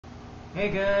Hey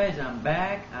guys, I'm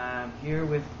back. I'm here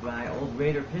with my old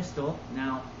Raider pistol.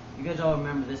 Now, you guys all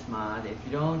remember this mod. If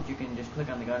you don't, you can just click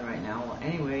on the gun right now. Well,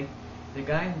 anyway, the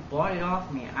guy who bought it off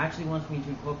me actually wants me to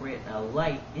incorporate a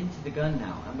light into the gun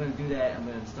now. I'm going to do that. I'm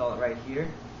going to install it right here.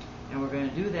 And we're going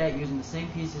to do that using the same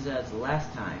pieces as the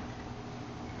last time.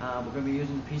 We're going to be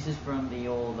using the pieces from the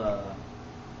old,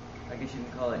 I guess you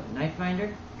can call it knife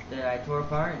finder that I tore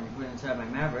apart and put inside my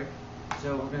Maverick.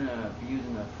 So we're going to be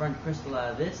using the front crystal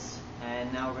out of this.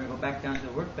 And now we're going to go back down to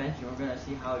the workbench and we're going to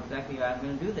see how exactly I'm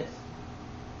going to do this.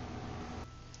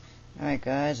 Alright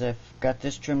guys, I've got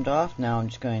this trimmed off. Now I'm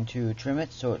just going to trim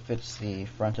it so it fits the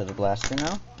front of the blaster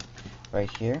now.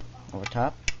 Right here, over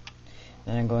top.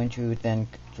 Then I'm going to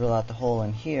drill out the hole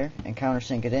in here and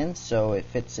countersink it in so it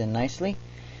fits in nicely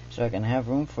so I can have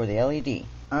room for the LED.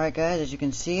 Alright guys, as you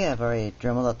can see, I've already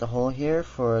dremelled out the hole here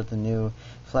for the new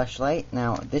flashlight.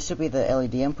 Now this will be the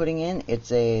LED I'm putting in.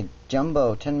 It's a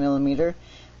jumbo 10mm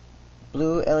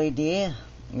blue LED.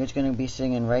 It's going to be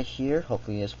sitting in right here,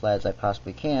 hopefully as flat as I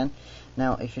possibly can.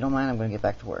 Now if you don't mind, I'm going to get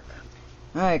back to work.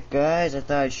 Alright guys, I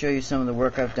thought I'd show you some of the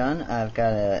work I've done. I've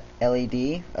got a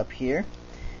LED up here.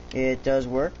 It does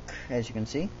work, as you can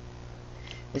see.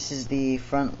 This is the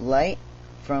front light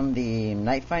from the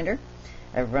night finder.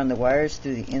 I've run the wires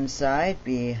through the inside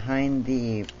behind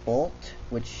the bolt,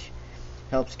 which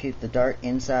helps keep the dart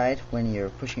inside when you're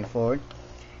pushing it forward.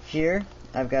 Here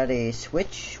I've got a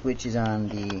switch which is on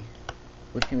the,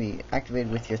 which can be activated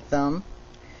with your thumb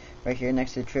right here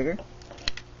next to the trigger,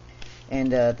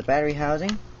 and the battery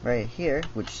housing right here,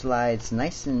 which slides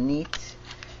nice and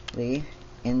neatly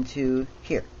into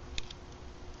here.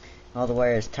 All the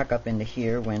wires tuck up into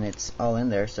here when it's all in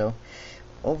there, so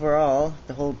overall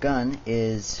the whole gun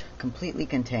is completely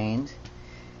contained.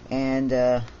 And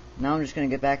now I'm just going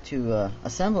to get back to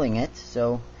assembling it,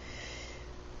 so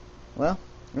well,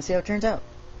 let's see how it turns out.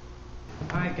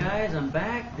 Alright guys, I'm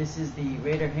back. This is the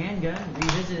Raider handgun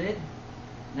revisited,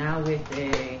 now with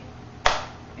a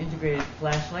integrated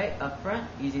flashlight up front,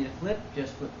 easy to flip.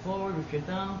 Just flip forward with your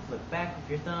thumb, flip back with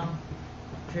your thumb.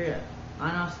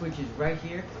 On-off switch is right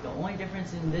here. The only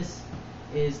difference in this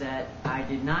is that I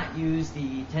did not use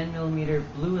the 10mm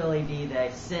blue LED that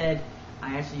I said.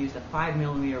 I actually used a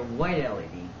 5mm white LED.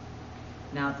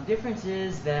 Now the difference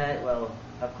is that, well,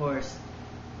 of course,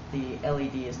 the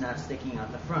LED is not sticking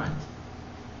out the front.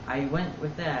 I went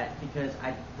with that because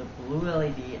the blue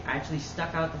LED actually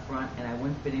stuck out the front and I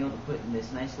wouldn't have been able to put in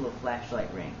this nice little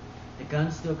flashlight ring. The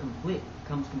gun still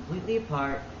comes completely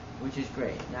apart, which is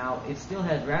great. Now it still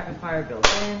has rapid fire built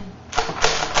in.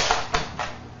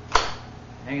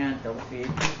 Hang on, double feed.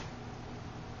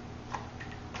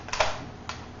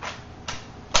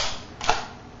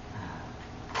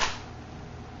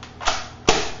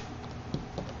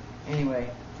 Anyway,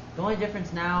 the only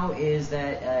difference now is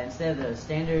that instead of the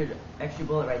standard extra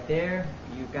bullet right there,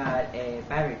 you've got a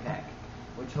battery pack,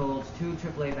 which holds 2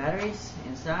 AAA batteries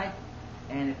inside,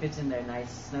 and it fits in there nice,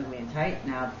 snugly and tight.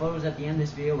 Now, the photos at the end of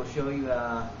this video will show you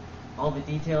all the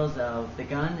details of the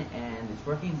gun and its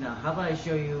workings. Now, how about I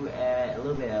show you a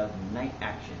little bit of night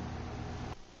action?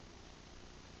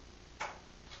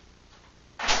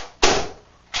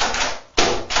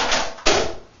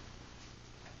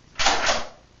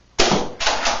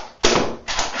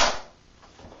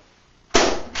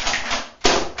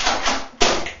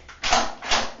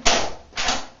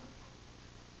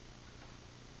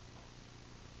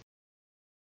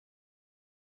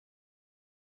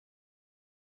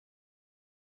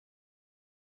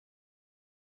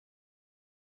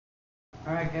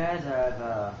 Alright guys,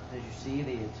 as you see,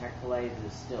 the tactical light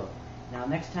is still. Now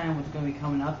next time what's going to be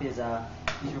coming up is,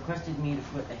 he's requested me to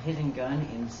put a hidden gun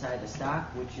inside the stock,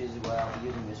 which is where I'll be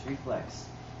using this reflex.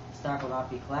 The stock will not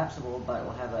be collapsible, but it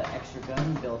will have an extra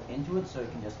gun built into it, so you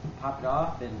can just pop it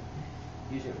off and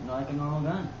use it like a normal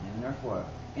gun in a Nerf war.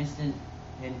 Instant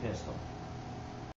hidden pistol.